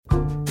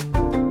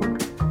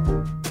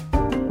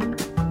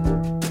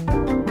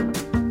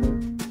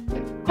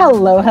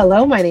Hello,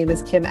 hello. My name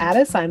is Kim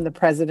Addis. I'm the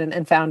president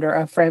and founder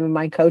of Frame of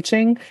Mind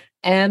Coaching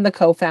and the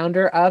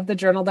co-founder of the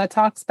Journal That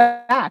Talks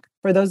Back.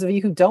 For those of you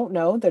who don't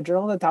know, the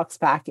Journal That Talks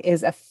Back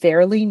is a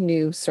fairly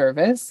new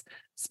service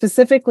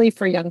specifically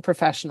for young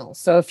professionals.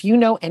 So if you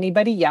know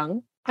anybody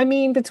young, I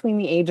mean between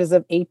the ages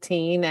of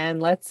 18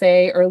 and let's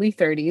say early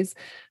 30s,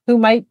 who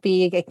might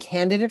be a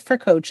candidate for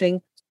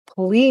coaching,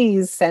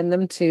 please send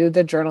them to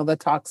the Journal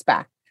That Talks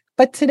Back.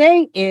 But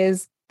today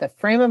is the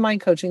Frame of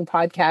Mind Coaching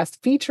podcast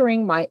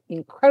featuring my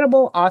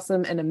incredible,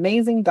 awesome, and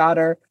amazing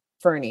daughter,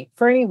 Fernie.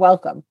 Fernie,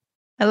 welcome.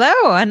 Hello,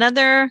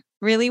 another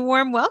really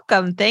warm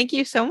welcome. Thank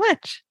you so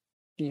much.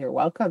 You're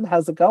welcome.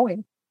 How's it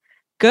going?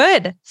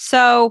 Good.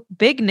 So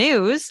big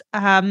news.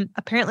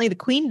 Apparently the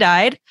Queen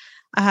died.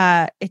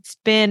 It's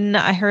been,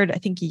 I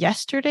think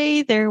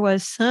yesterday there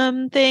was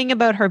something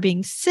about her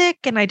being sick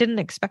and I didn't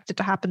expect it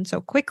to happen so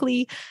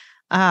quickly.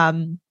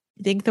 I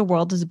think the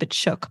world is a bit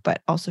shook,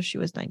 but also she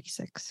was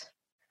 96.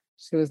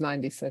 She was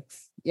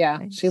 96. Yeah.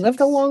 96. She lived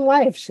a long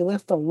life. She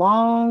lived a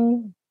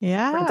long,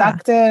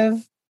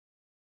 productive,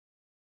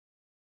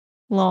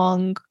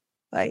 long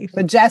life.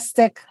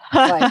 Majestic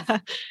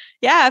life.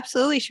 Yeah,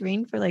 absolutely. She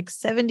reigned for like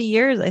 70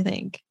 years, I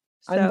think.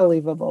 So,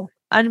 unbelievable.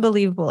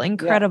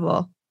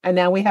 Incredible. Yeah. And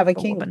now we have a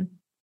king. Woman.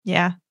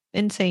 Yeah.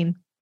 Insane.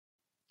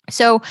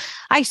 So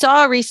I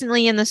saw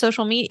recently in the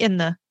social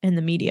media, in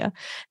the media,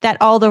 that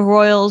all the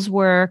royals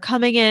were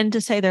coming in to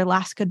say their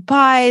last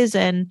goodbyes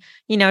and,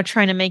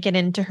 trying to make it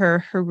into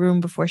her room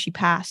before she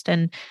passed.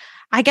 And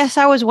I guess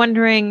I was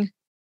wondering,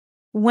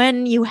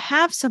 when you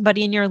have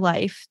somebody in your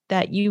life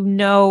that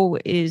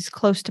is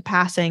close to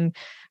passing,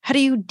 how do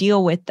you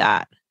deal with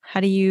that?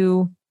 How do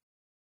you...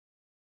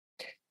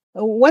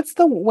 What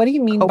do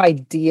you mean by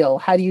deal?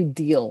 How do you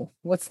deal?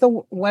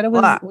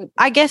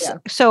 I guess, yeah.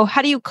 So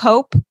how do you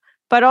cope?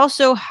 But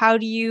also, how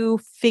do you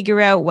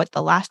figure out what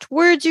the last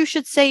words you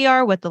should say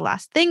are, what the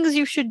last things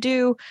you should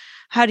do?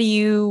 How do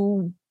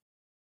you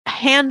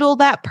handle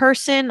that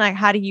person? Like,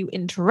 how do you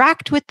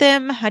interact with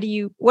them?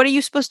 What are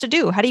you supposed to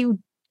do? How do you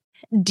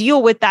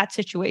deal with that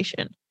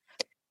situation?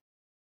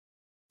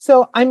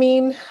 So,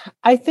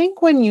 I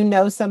think when you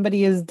know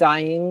somebody is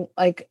dying,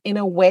 like in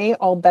a way,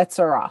 all bets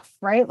are off,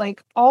 right?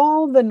 Like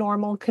all the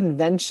normal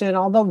convention,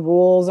 all the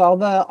rules, all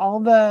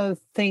the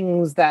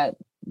things that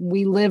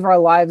we live our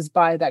lives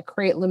by that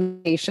create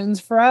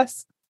limitations for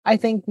us, I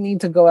think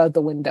need to go out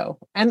the window.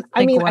 And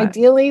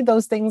ideally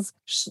those things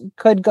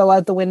could go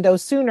out the window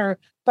sooner,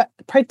 but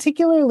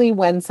particularly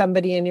when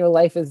somebody in your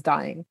life is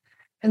dying.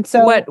 And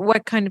so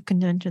what kind of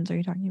conventions are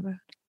you talking about?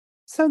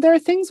 So there are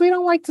things we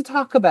don't like to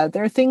talk about.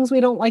 There are things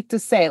we don't like to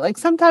say. Like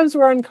sometimes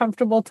we're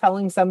uncomfortable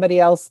telling somebody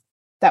else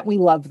that we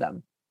love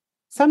them.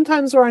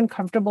 Sometimes we're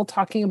uncomfortable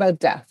talking about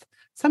death.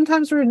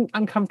 Sometimes we're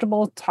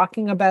uncomfortable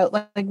talking about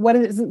like what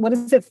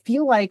does it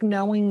feel like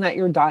knowing that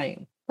you're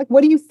dying? Like,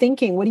 what are you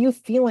thinking? What are you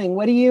feeling?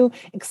 What are you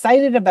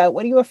excited about?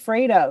 What are you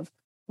afraid of?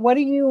 What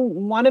do you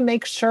want to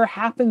make sure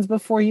happens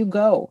before you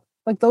go?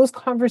 Like those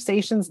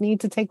conversations need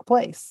to take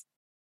place.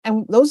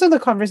 And those are the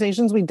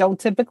conversations we don't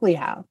typically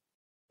have.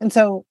 And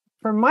so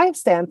from my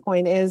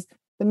standpoint is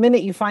the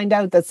minute you find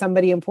out that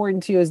somebody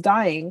important to you is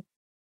dying,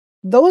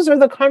 those are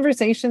the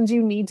conversations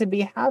you need to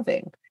be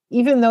having,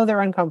 even though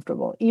they're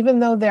uncomfortable, even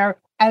though they're,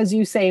 as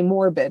you say,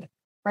 morbid,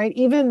 right?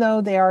 Even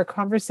though they are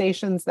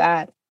conversations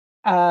that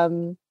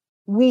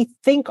we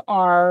think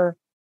are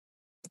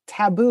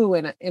taboo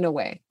in a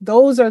way.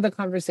 Those are the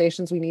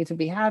conversations we need to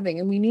be having,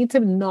 and we need to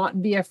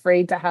not be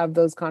afraid to have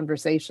those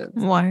conversations.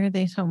 Why are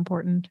they so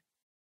important?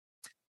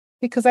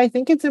 Because I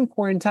think it's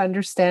important to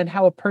understand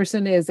how a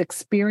person is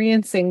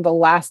experiencing the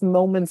last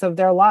moments of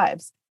their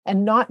lives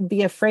and not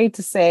be afraid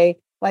to say,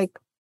 like,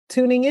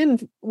 tuning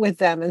in with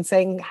them and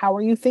saying, how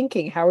are you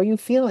thinking? How are you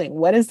feeling?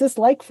 What is this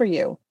like for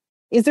you?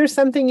 Is there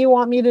something you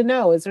want me to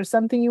know? Is there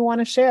something you want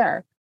to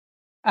share?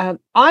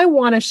 I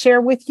want to share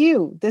with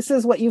you. This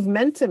is what you've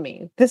meant to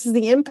me. This is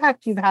the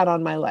impact you've had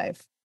on my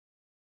life.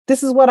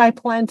 This is what I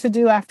plan to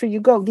do after you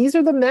go. These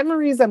are the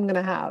memories I'm going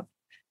to have.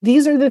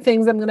 These are the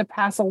things I'm going to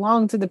pass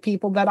along to the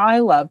people that I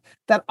love,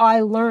 that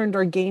I learned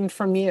or gained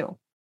from you.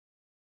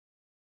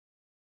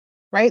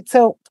 Right?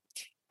 So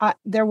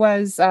there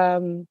was,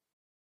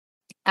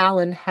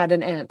 Alan had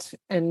an aunt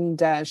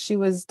and she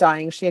was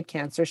dying. She had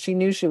cancer. She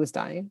knew she was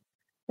dying.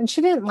 And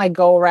she didn't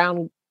go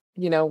around,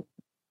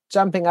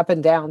 jumping up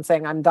and down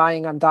saying, I'm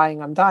dying, I'm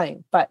dying, I'm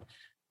dying. But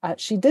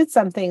she did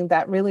something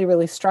that really,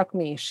 really struck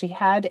me. She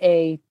had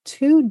a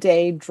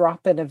 2-day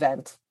drop-in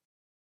event.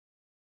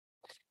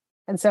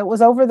 And so it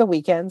was over the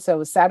weekend. So it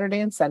was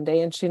Saturday and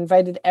Sunday. And she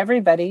invited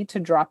everybody to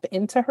drop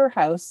into her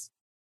house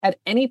at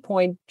any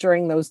point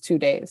during those 2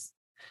 days.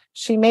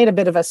 She made a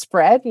bit of a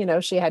spread.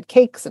 She had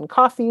cakes and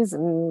coffees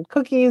and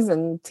cookies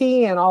and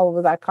tea and all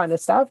of that kind of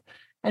stuff.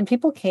 And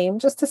people came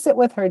just to sit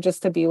with her,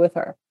 just to be with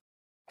her.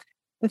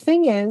 The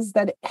thing is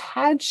that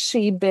had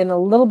she been a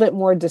little bit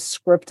more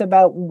descriptive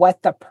about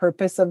what the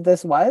purpose of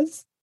this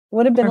was, it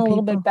would have been a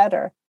little bit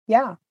better.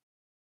 Yeah.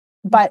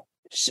 But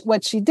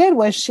what she did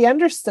was she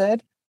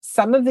understood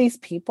some of these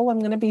people I'm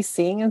going to be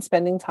seeing and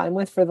spending time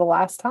with for the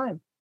last time.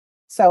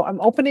 So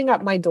I'm opening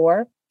up my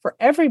door for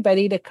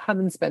everybody to come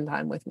and spend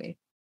time with me.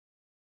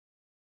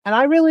 And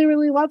I really,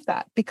 really love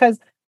that, because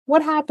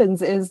what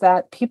happens is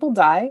that people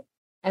die,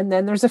 and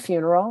then there's a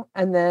funeral,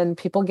 and then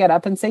people get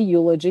up and say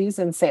eulogies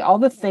and say all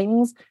the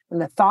things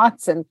and the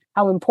thoughts and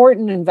how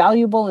important and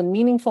valuable and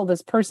meaningful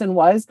this person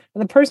was.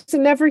 And the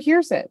person never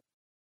hears it.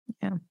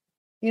 Yeah.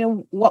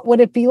 What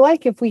would it be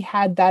like if we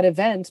had that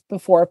event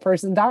before a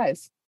person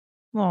dies?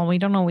 Well, we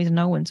don't always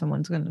know when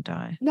someone's going to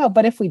die. No,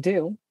 but if we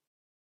do.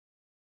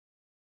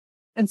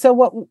 And so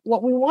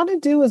what we want to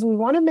do is we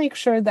want to make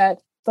sure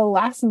that the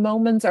last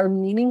moments are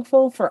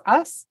meaningful for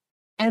us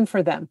and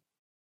for them.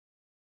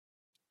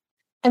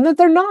 And that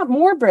they're not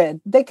morbid.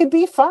 They could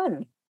be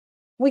fun.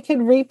 We could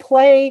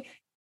replay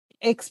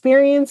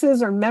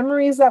experiences or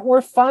memories that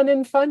were fun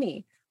and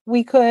funny.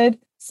 We could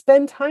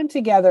spend time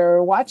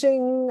together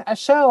watching a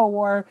show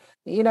or,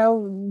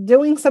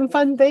 doing some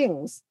fun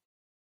things.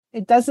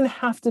 It doesn't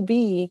have to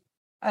be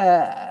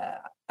a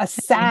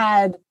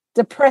sad,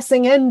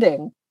 depressing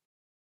ending.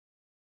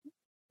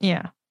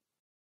 Yeah.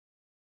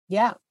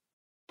 Yeah.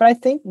 But I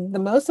think the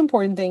most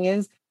important thing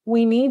is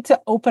we need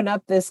to open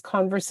up this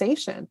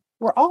conversation.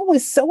 We're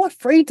always so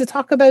afraid to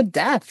talk about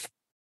death.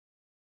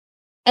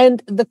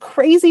 And the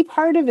crazy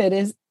part of it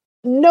is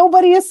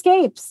nobody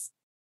escapes.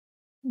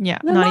 Yeah,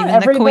 not even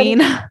the queen.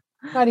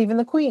 Not even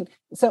the queen.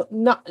 So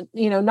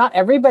not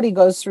everybody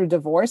goes through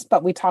divorce,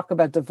 but we talk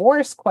about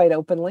divorce quite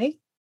openly.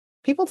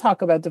 People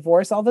talk about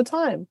divorce all the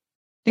time.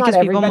 Because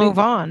people move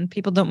on.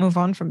 People don't move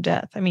on from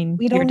death. I mean,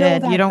 you're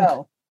dead. You don't.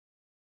 Though.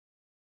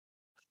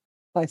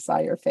 I saw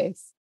your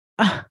face.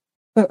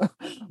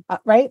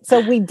 Right?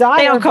 So we die.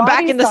 They don't come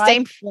back in the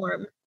same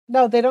form.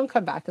 No, they don't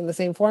come back in the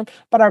same form,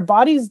 but our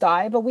bodies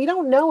die, but we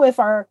don't know if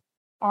our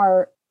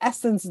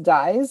essence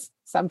dies.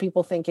 Some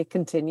people think it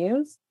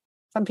continues.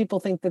 Some people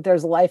think that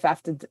there's life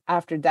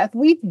after death.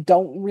 We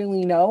don't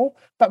really know.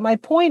 But my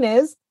point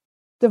is,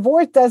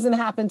 divorce doesn't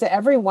happen to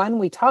everyone.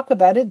 We talk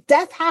about it.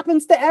 Death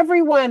happens to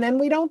everyone, and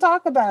we don't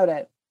talk about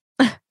it.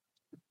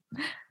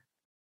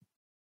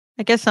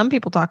 I guess some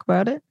people talk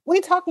about it.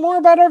 We talk more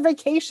about our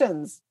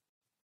vacations.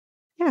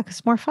 Yeah, because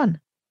it's more fun.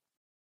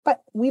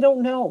 But we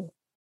don't know.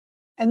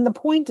 And the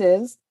point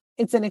is,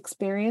 it's an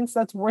experience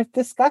that's worth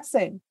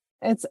discussing.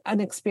 It's an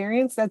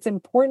experience that's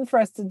important for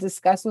us to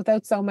discuss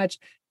without so much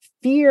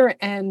fear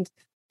and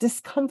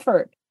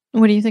discomfort.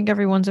 What do you think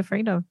everyone's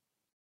afraid of?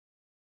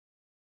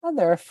 Well,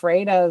 they're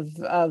afraid of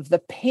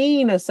the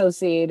pain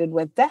associated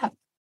with death.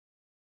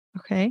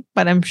 Okay,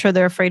 but I'm sure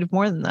they're afraid of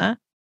more than that.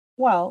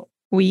 Well,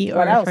 we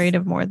are afraid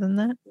of more than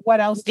that.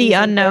 What else? The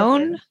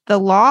unknown, the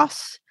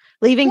loss,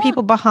 leaving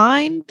people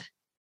behind.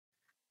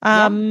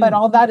 But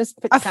all that is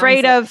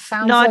afraid of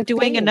not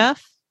doing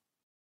enough.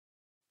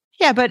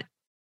 Yeah, but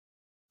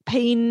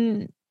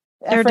pain.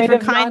 There are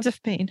different kinds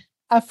of pain.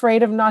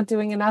 Afraid of not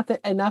doing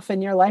enough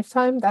in your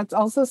lifetime. That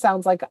also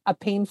sounds like a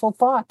painful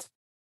thought.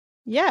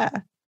 Yeah.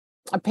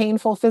 A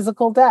painful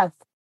physical death.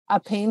 A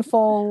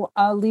painful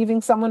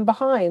leaving someone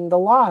behind. The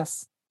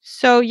loss.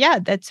 So yeah,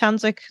 that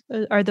sounds like.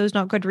 Are those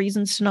not good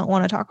reasons to not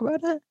want to talk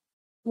about it?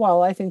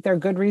 Well, I think they're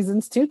good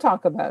reasons to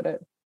talk about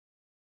it.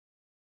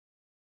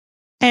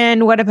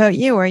 And what about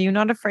you? Are you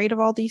not afraid of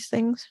all these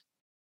things?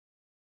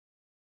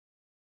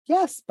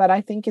 Yes, but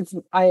I think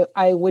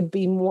I would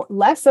be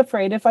less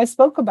afraid if I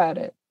spoke about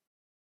it.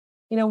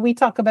 We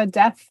talk about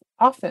death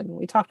often.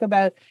 We talk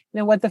about,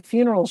 what the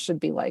funeral should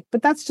be like,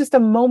 but that's just a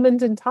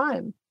moment in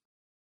time.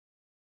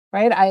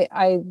 Right?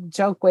 I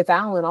joke with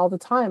Alan all the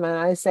time, and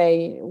I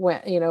say,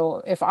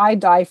 if I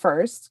die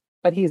first,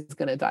 but he's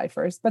going to die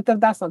first, but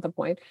that's not the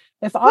point.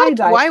 If I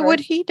die Why first, would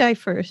he die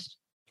first?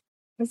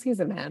 Because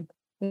he's a man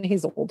and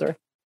he's older.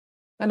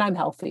 And I'm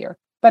healthier.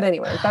 But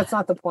anyway, that's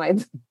not the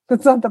point.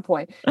 That's not the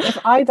point. If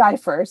I die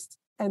first,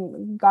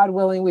 and God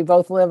willing, we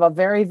both live a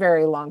very,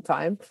 very long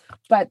time.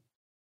 But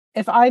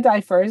if I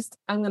die first,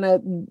 I'm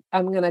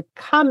gonna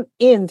come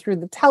in through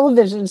the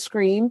television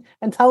screen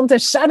and tell him to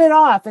shut it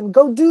off and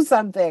go do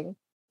something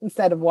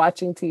instead of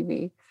watching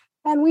TV.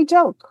 And we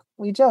joke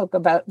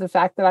about the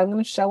fact that I'm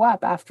going to show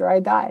up after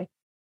I die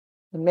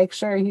and make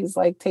sure he's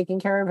like taking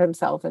care of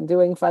himself and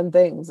doing fun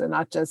things and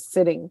not just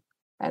sitting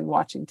and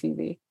watching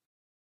TV.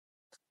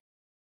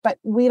 But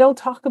we don't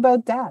talk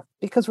about death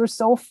because we're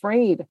so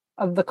afraid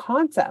of the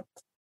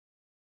concept.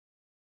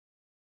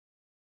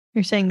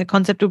 You're saying the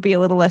concept would be a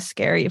little less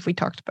scary if we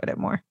talked about it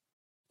more.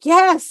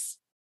 Yes.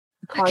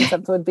 The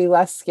concept would be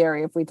less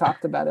scary if we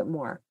talked about it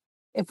more.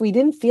 If we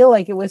didn't feel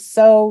like it was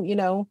so,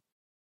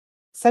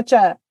 such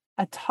a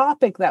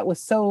topic that was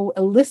so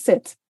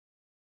illicit.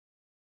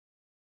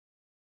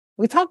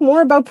 We talk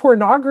more about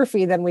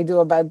pornography than we do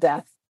about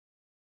death.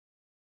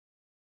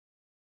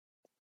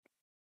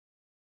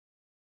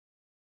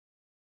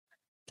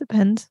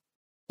 Depends.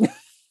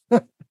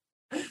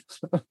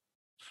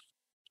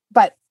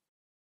 But,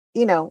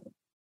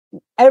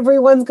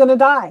 everyone's going to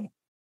die.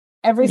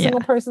 Every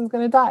single person's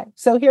going to die.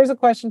 So here's a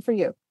question for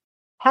you.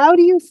 How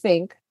do you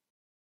think,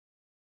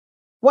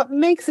 what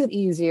makes it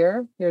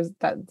easier?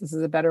 This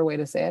is a better way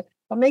to say it.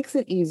 What makes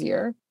it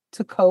easier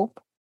to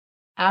cope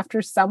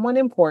after someone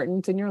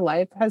important in your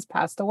life has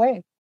passed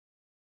away?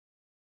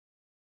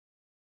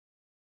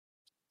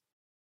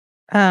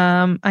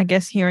 I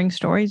guess hearing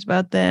stories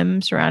about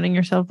them, surrounding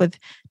yourself with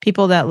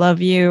people that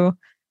love you,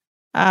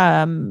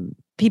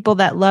 people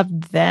that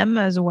love them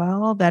as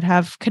well, that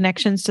have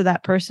connections to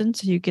that person,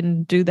 so you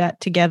can do that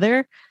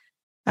together.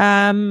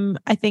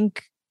 I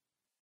think,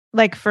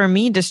 like for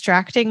me,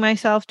 distracting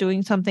myself,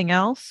 doing something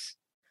else.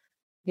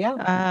 Yeah.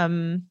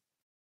 Um,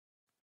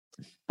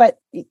 But,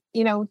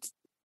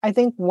 I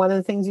think one of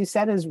the things you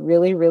said is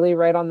really, really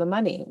right on the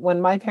money.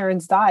 When my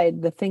parents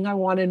died, the thing I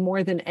wanted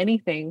more than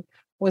anything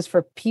was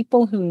for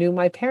people who knew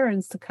my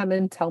parents to come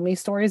and tell me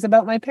stories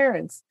about my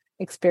parents,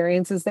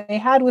 experiences they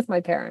had with my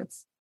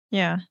parents,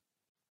 yeah.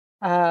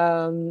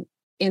 um,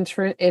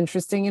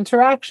 interesting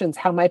interactions,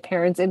 how my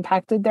parents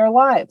impacted their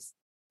lives.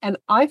 And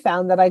I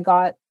found that I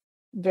got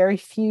very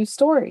few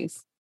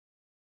stories.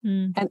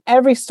 Mm. And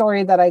every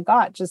story that I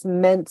got just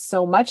meant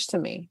so much to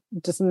me,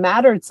 just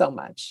mattered so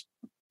much.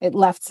 It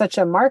left such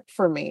a mark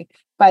for me,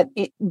 but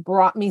it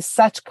brought me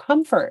such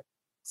comfort.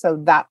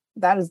 So that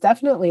is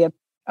definitely a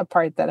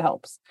part that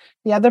helps.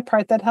 The other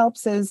part that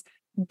helps is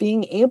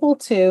being able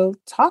to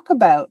talk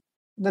about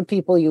the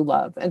people you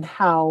love and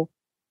how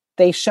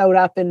they showed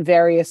up in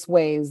various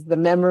ways, the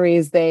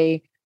memories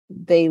they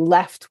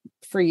left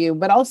for you,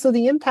 but also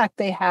the impact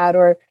they had,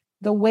 or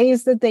the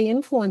ways that they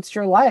influenced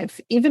your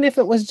life, even if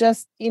it was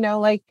just,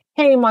 like,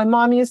 hey, my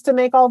mom used to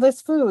make all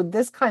this food,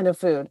 this kind of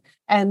food,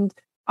 and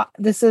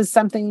this is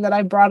something that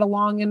I brought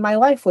along in my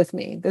life with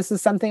me. This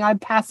is something I'm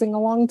passing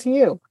along to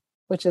you,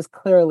 which is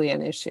clearly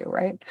an issue,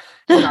 right,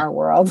 in our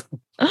world.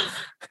 Much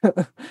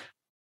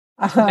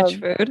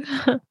food.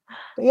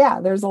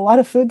 Yeah, there's a lot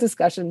of food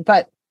discussion,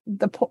 but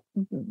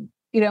basking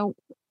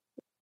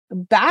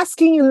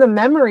in the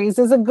memories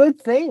is a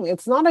good thing.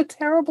 It's not a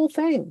terrible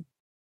thing.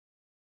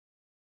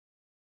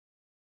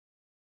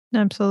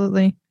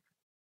 Absolutely.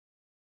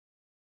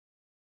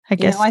 I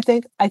guess.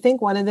 I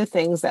think one of the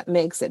things that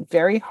makes it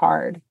very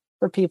hard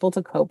for people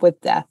to cope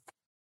with death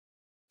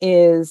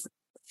is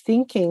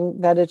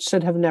thinking that it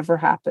should have never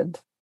happened.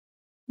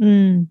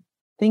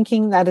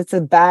 Thinking that it's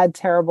a bad,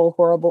 terrible,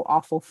 horrible,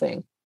 awful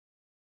thing.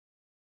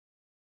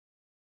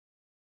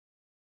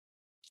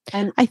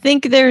 And I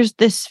think there's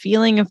this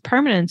feeling of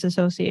permanence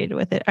associated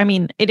with it. I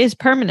mean, it is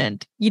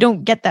permanent. You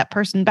don't get that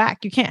person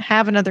back. You can't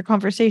have another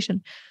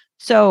conversation.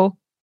 So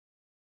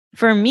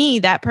for me,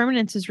 that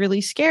permanence is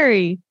really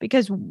scary,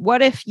 because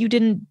what if you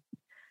didn't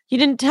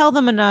tell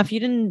them enough?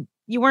 You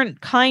weren't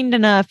kind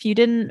enough. You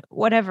didn't,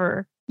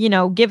 whatever,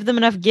 give them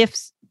enough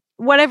gifts,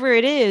 whatever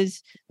it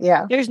is.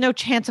 Yeah. There's no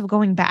chance of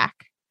going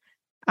back,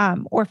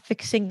 or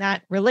fixing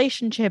that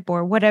relationship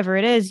or whatever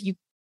it is.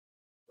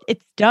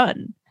 It's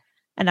done.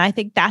 And I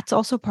think that's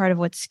also part of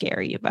what's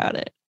scary about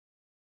it,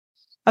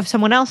 of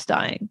someone else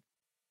dying.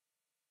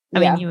 I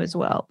mean, you as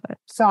well. But.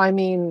 So,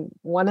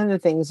 one of the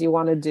things you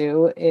want to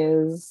do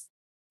is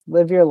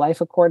live your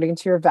life according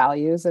to your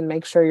values and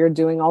make sure you're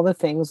doing all the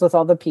things with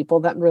all the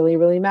people that really,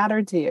 really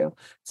matter to you.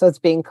 So it's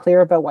being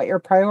clear about what your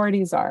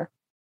priorities are,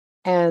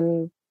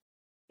 and,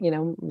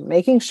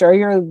 making sure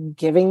you're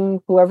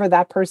giving whoever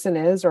that person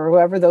is, or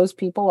whoever those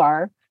people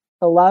are,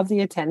 the love,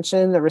 the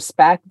attention, the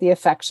respect, the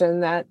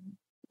affection that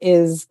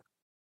is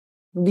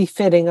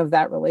befitting of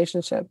that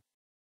relationship.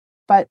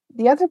 But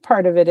the other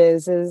part of it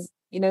is,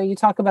 you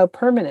talk about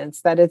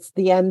permanence, that it's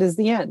the end is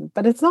the end,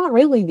 but it's not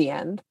really the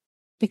end,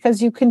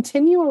 because you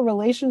continue a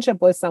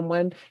relationship with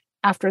someone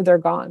after they're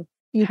gone.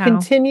 You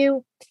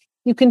continue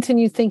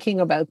thinking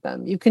about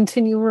them. You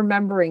continue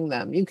remembering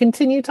them. You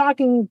continue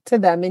talking to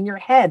them in your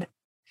head.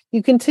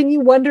 You continue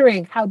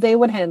wondering how they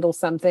would handle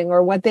something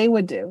or what they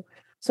would do.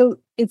 So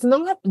it's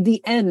not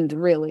the end,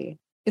 really.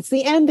 It's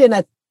the end in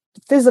a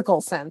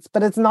physical sense,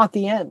 but it's not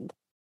the end.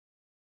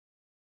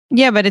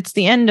 Yeah, but it's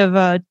the end of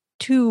a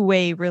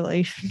two-way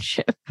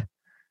relationship.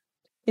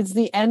 It's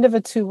the end of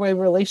a two-way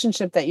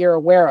relationship that you're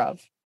aware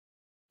of.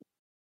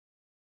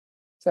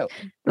 So,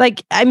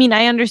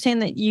 I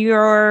understand that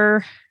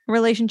your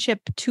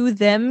relationship to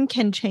them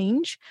can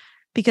change,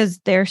 because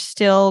they're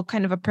still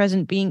kind of a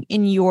present being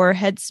in your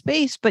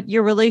headspace, but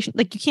your relation,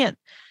 you can't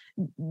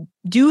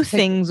do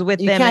things with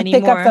them anymore. You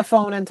can't pick up the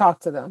phone and talk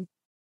to them.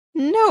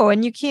 No,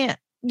 and you can't,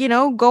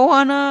 go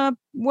on a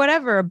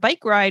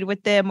bike ride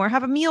with them or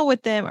have a meal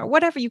with them or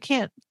whatever. You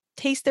can't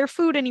taste their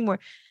food anymore.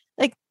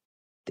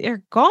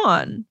 They're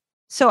gone.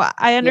 So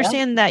I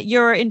understand that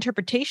your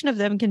interpretation of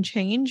them can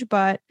change,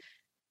 but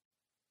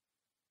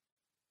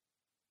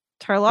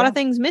there are a lot of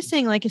things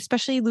missing,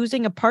 especially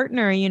losing a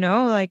partner,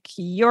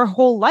 your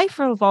whole life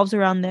revolves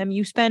around them.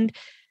 You spend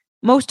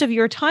most of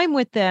your time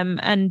with them,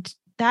 and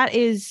that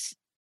is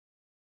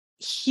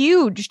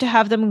huge to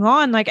have them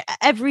gone.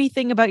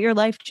 Everything about your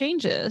life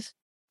changes.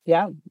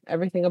 Yeah,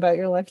 everything about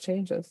your life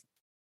changes.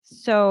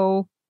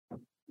 So,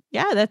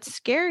 yeah, that's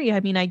scary.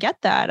 I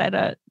get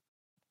that.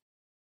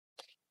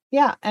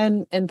 Yeah,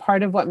 and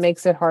part of what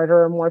makes it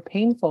harder or more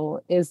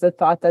painful is the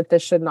thought that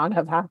this should not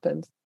have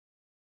happened.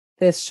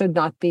 This should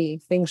not be.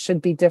 Things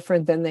should be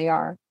different than they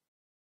are.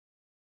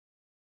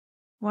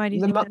 Why do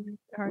you think that makes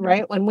it harder?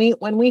 Right?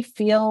 When we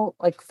feel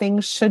like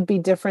things should be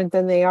different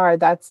than they are,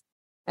 that's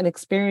an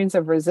experience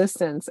of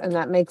resistance, and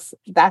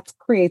that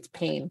creates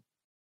pain.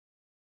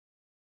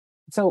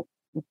 so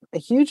a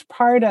huge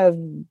part of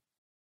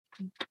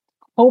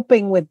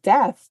coping with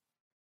death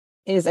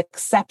is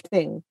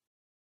accepting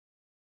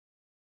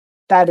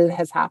that it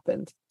has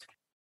happened,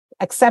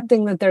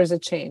 accepting that there's a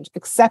change,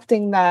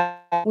 accepting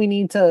that we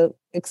need to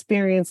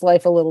experience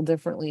life a little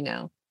differently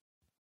now.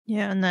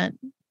 Yeah, and that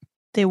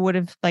they would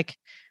have, like,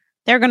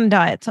 they're going to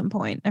die at some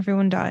point.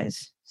 Everyone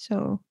dies.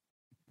 So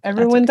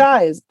everyone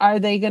dies. Are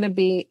they going to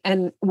be,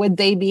 and would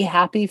they be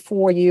happy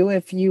for you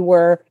if you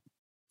were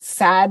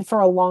sad for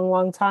a long,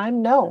 long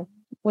time? No.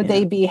 Would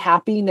they be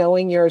happy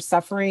knowing you're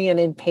suffering and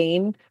in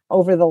pain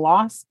over the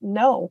loss?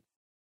 No.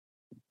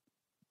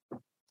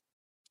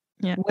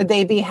 Yeah. Would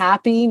they be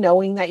happy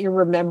knowing that you're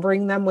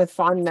remembering them with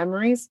fond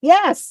memories?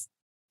 Yes.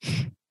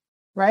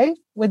 Right?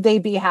 Would they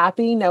be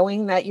happy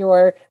knowing that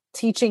you're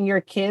teaching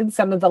your kids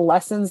some of the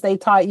lessons they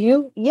taught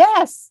you?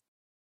 Yes.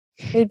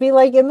 They'd be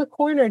like in the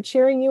corner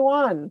cheering you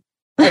on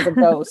as a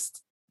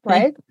ghost,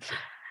 right?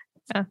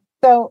 Yeah.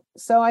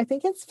 So I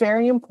think it's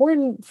very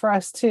important for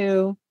us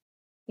to,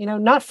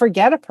 not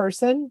forget a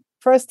person,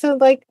 for us to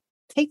like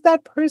take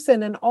that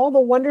person and all the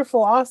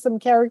wonderful, awesome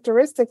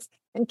characteristics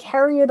and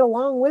carry it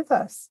along with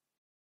us.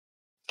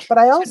 But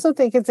I also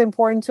think it's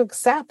important to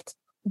accept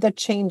the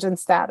change in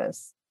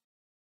status.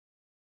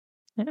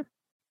 Yeah.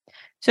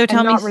 So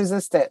tell me, not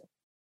resist it.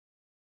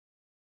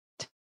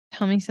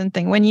 Tell me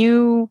something. When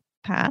you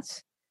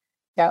pass,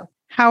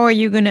 how are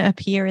you going to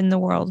appear in the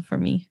world for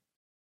me?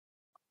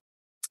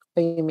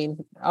 You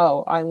mean,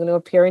 I'm going to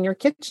appear in your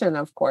kitchen,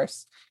 of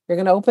course. You're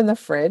going to open the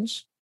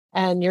fridge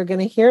and you're going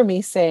to hear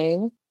me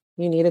saying,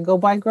 you need to go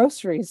buy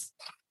groceries.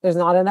 There's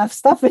not enough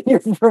stuff in your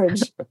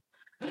fridge.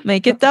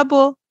 Make it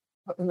double.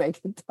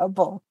 Make it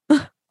double.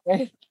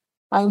 Right?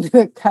 I'm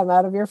going to come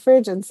out of your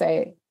fridge and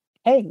say,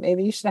 hey,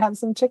 maybe you should have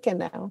some chicken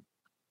now.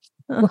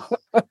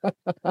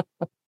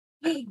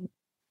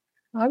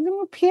 I'm going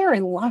to appear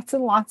in lots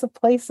and lots of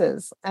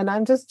places. And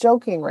I'm just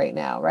joking right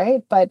now,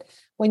 right? But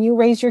when you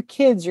raise your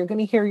kids, you're going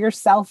to hear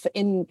yourself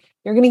you're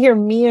going to hear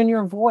me in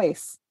your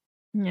voice.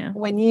 Yeah.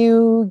 When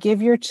you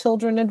give your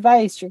children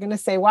advice, you're going to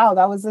say, wow,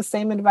 that was the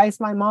same advice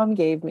my mom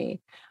gave me.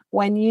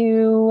 When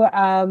you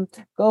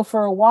go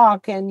for a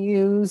walk and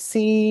you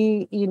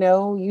see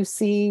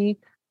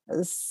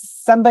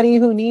somebody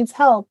who needs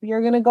help,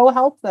 you're going to go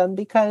help them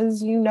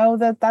because you know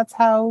that that's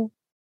how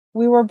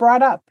we were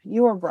brought up.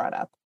 You were brought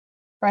up.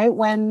 Right?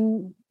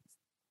 When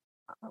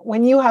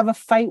you have a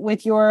fight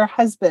with your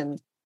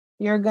husband,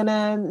 you're going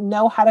to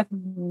know how to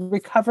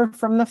recover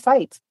from the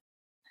fight.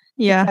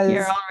 Yeah,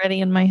 you're already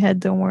in my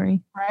head. Don't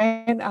worry.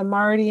 Right? I'm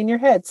already in your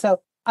head.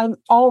 So I'm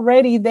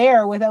already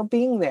there without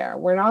being there.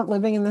 We're not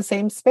living in the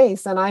same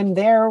space, and I'm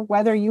there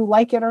whether you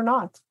like it or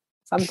not.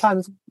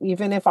 Sometimes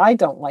even if I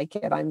don't like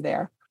it, I'm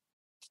there.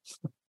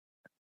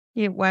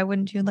 Yeah, why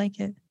wouldn't you like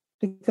it?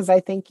 Because I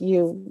think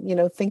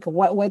you think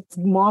what's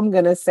mom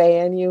going to say,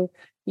 and you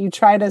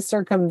try to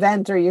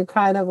circumvent, or you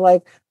kind of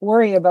like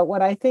worry about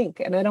what I think.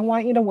 And I don't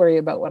want you to worry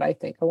about what I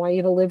think. I want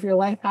you to live your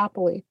life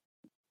happily.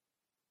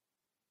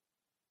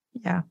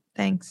 Yeah.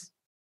 Thanks.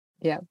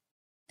 Yeah.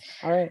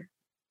 All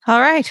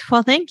right.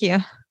 Well, thank you.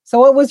 So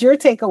what was your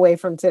takeaway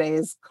from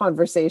today's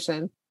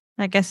conversation?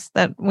 I guess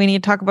that we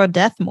need to talk about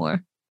death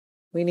more.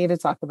 We need to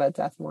talk about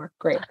death more.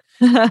 Great.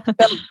 So,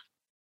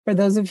 for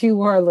those of you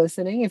who are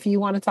listening, if you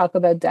want to talk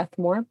about death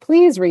more,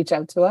 please reach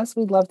out to us.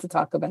 We'd love to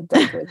talk about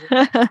death with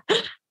you.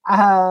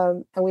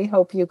 And we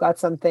hope you got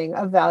something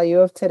of value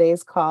of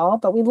today's call,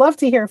 but we'd love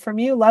to hear from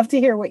you. Love to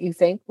hear what you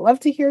think. Love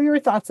to hear your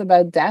thoughts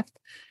about death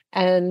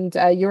and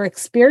your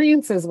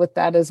experiences with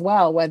that as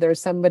well. Whether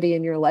somebody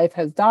in your life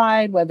has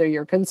died, whether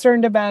you're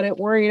concerned about it,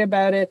 worried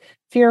about it,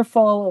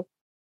 fearful.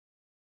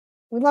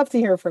 We'd love to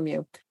hear from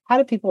you. How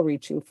do people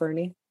reach you,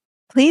 Fernie?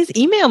 Please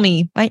email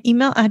me. My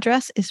email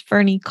address is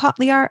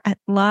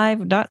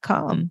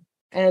ferniekotliar@live.com.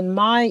 And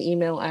my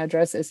email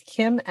address is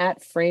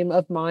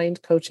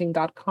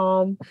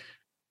kim@frameofmindcoaching.com.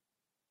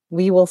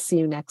 We will see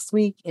you next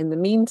week. In the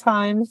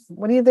meantime,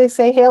 what do they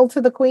say? Hail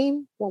to the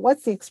Queen? Well,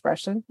 what's the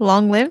expression?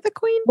 Long live the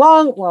Queen?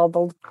 Well,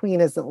 the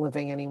Queen isn't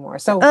living anymore.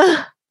 So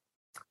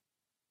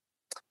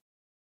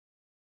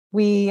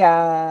we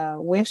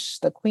wish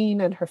the Queen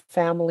and her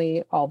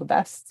family all the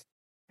best.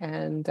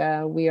 And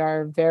we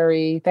are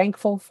very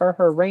thankful for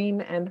her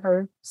reign and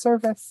her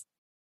service.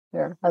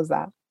 There, how's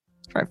that?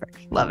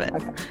 Perfect. Love it.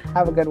 Okay.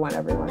 Have a good one,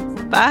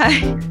 everyone.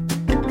 Bye.